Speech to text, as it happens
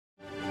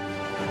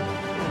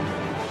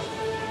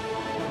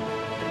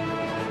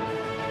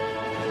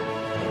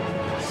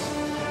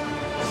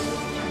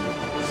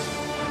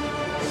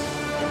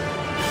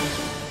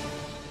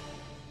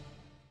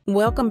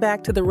Welcome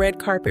back to the Red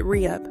Carpet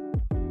Re-Up,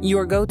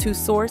 your go-to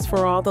source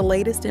for all the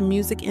latest in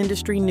music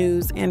industry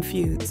news and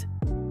feuds.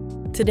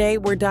 Today,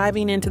 we're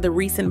diving into the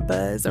recent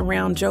buzz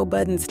around Joe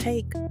Budden's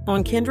take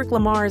on Kendrick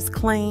Lamar's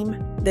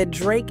claim that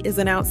Drake is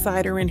an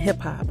outsider in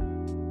hip-hop.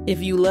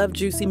 If you love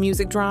juicy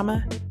music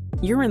drama,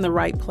 you're in the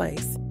right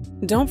place.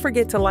 Don't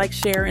forget to like,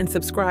 share, and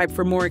subscribe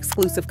for more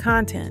exclusive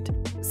content.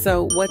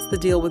 So, what's the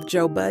deal with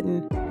Joe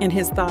Budden and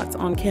his thoughts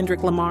on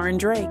Kendrick Lamar and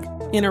Drake?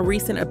 In a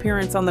recent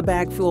appearance on the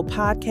Bagful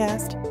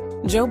podcast,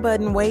 Joe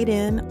Budden weighed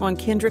in on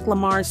Kendrick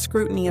Lamar's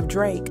scrutiny of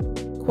Drake,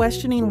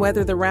 questioning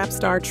whether the rap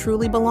star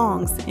truly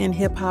belongs in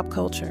hip-hop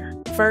culture.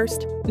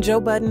 First, Joe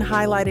Budden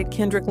highlighted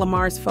Kendrick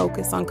Lamar's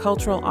focus on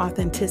cultural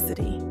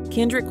authenticity.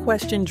 Kendrick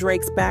questioned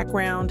Drake's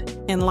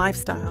background and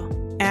lifestyle,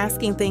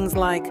 asking things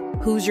like,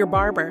 "Who's your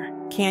barber?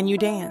 Can you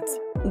dance?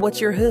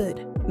 What's your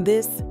hood?"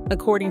 This,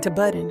 according to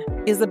Budden,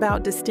 is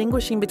about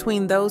distinguishing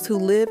between those who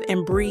live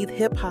and breathe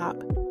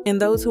hip-hop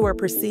and those who are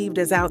perceived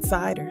as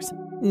outsiders.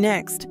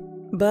 Next,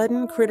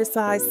 Budden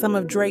criticized some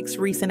of Drake's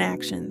recent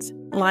actions,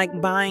 like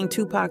buying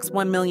Tupac's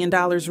 $1 million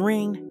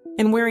ring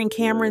and wearing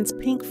Cameron's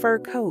pink fur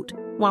coat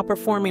while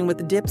performing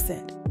with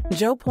Dipset.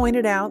 Joe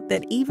pointed out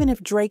that even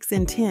if Drake's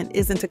intent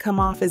isn't to come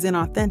off as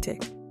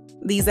inauthentic,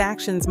 these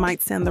actions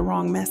might send the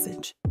wrong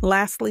message.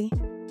 Lastly,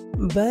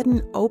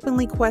 Budden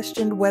openly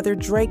questioned whether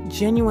Drake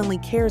genuinely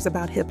cares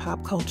about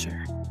hip-hop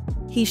culture.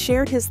 He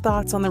shared his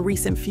thoughts on the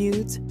recent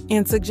feuds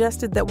and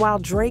suggested that while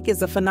Drake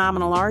is a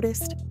phenomenal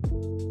artist,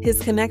 his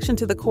connection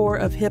to the core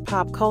of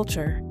hip-hop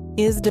culture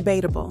is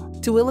debatable.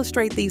 To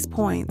illustrate these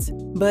points,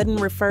 Budden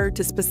referred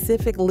to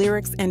specific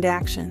lyrics and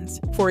actions.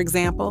 For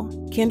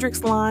example,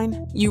 Kendrick's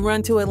line, "You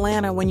run to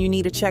Atlanta when you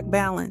need a check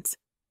balance,"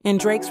 and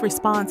Drake's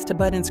response to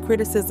Budden's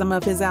criticism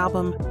of his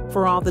album,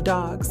 "For All the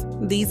Dogs."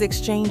 These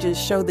exchanges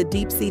show the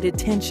deep-seated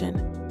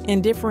tension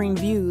and differing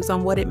views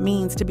on what it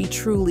means to be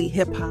truly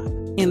hip-hop.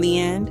 In the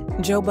end,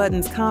 Joe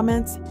Budden's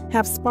comments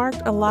have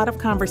sparked a lot of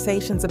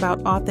conversations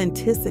about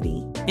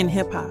authenticity in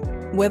hip-hop.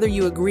 Whether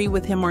you agree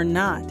with him or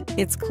not,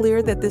 it's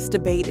clear that this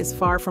debate is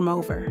far from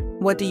over.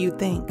 What do you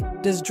think?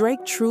 Does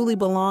Drake truly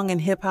belong in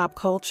hip-hop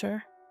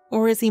culture?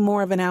 Or is he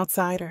more of an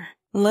outsider?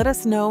 Let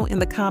us know in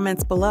the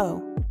comments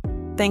below.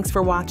 Thanks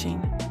for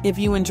watching. If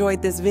you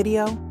enjoyed this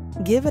video,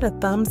 give it a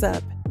thumbs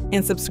up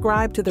and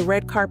subscribe to the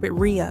Red Carpet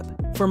Re-Up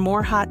for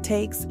more hot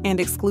takes and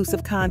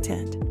exclusive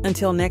content.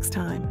 Until next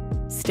time,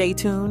 stay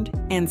tuned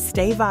and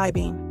stay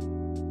vibing.